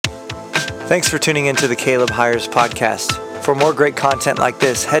Thanks for tuning into the Caleb Hires podcast. For more great content like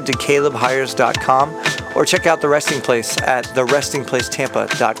this, head to calebhires.com or check out The Resting Place at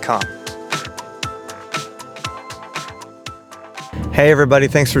therestingplacetampa.com. Hey everybody,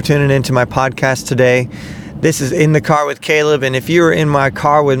 thanks for tuning into my podcast today. This is In the Car with Caleb, and if you were in my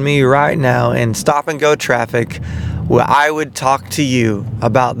car with me right now in stop and go traffic, well, I would talk to you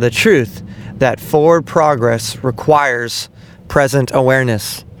about the truth that forward progress requires present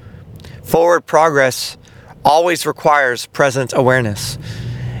awareness. Forward progress always requires present awareness.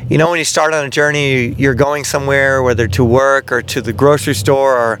 You know, when you start on a journey, you're going somewhere, whether to work or to the grocery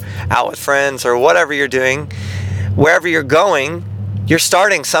store or out with friends or whatever you're doing, wherever you're going, you're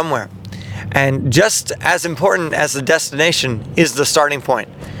starting somewhere. And just as important as the destination is the starting point.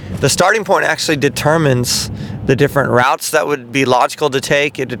 The starting point actually determines the different routes that would be logical to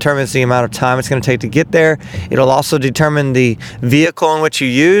take. It determines the amount of time it's going to take to get there. It'll also determine the vehicle in which you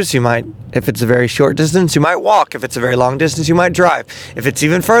use. You might, if it's a very short distance, you might walk. If it's a very long distance, you might drive. If it's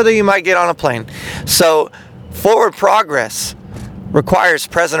even further, you might get on a plane. So forward progress requires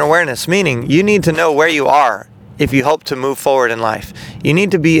present awareness, meaning you need to know where you are if you hope to move forward in life. You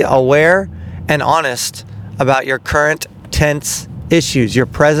need to be aware and honest about your current tense issues, your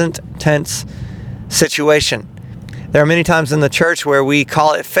present tense situation. There are many times in the church where we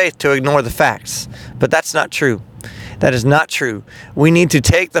call it faith to ignore the facts, but that's not true. That is not true. We need to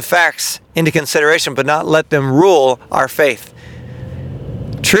take the facts into consideration, but not let them rule our faith.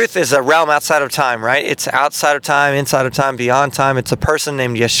 Truth is a realm outside of time, right? It's outside of time, inside of time, beyond time. It's a person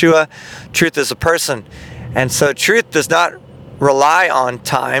named Yeshua. Truth is a person. And so truth does not rely on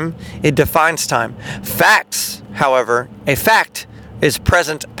time. It defines time. Facts, however, a fact is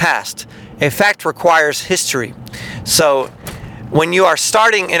present past. A fact requires history. So when you are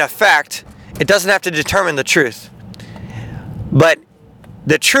starting in a fact, it doesn't have to determine the truth. But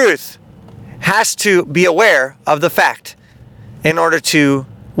the truth has to be aware of the fact in order to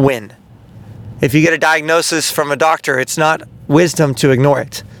win. If you get a diagnosis from a doctor, it's not wisdom to ignore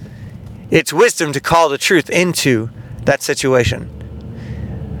it. It's wisdom to call the truth into that situation.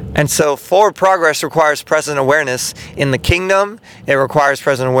 And so forward progress requires present awareness in the kingdom. It requires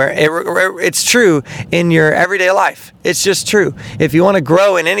present awareness. It's true in your everyday life. It's just true. If you want to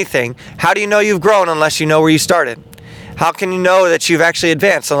grow in anything, how do you know you've grown unless you know where you started? How can you know that you've actually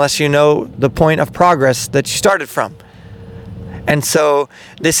advanced unless you know the point of progress that you started from? And so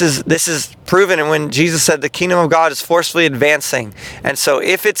this is proven. And when Jesus said the kingdom of God is forcefully advancing. And so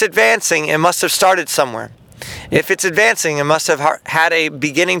if it's advancing, it must have started somewhere. If it's advancing, it must have had a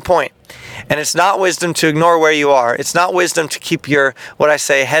beginning point. And it's not wisdom to ignore where you are. It's not wisdom to keep your, what I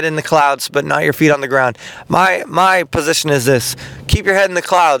say, head in the clouds, but not your feet on the ground. My position is this: keep your head in the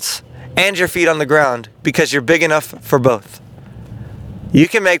clouds and your feet on the ground, because you're big enough for both. You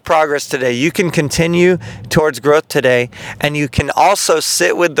can make progress today. You can continue towards growth today. And you can also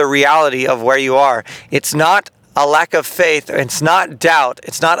sit with the reality of where you are. It's not a lack of faith. It's not doubt.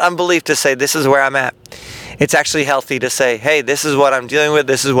 It's not unbelief to say, this is where I'm at. It's actually healthy to say, hey, this is what I'm dealing with.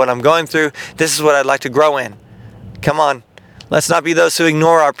 This is what I'm going through. This is what I'd like to grow in. Come on. Let's not be those who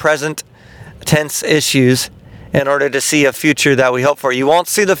ignore our present tense issues in order to see a future that we hope for. You won't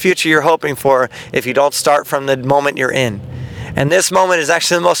see the future you're hoping for if you don't start from the moment you're in. And this moment is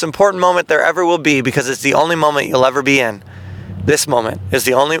actually the most important moment there ever will be, because it's the only moment you'll ever be in. This moment is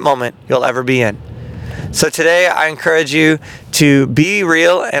the only moment you'll ever be in. So today I encourage you to be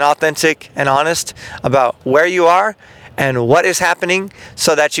real and authentic and honest about where you are and what is happening,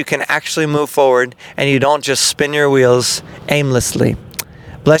 so that you can actually move forward and you don't just spin your wheels aimlessly.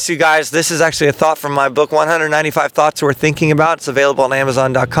 Bless you guys. This is actually a thought from my book, 195 Thoughts Worth Thinking About. It's available on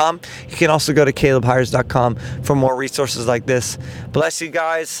Amazon.com. You can also go to calebhires.com for more resources like this. Bless you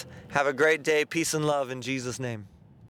guys. Have a great day. Peace and love in Jesus' name.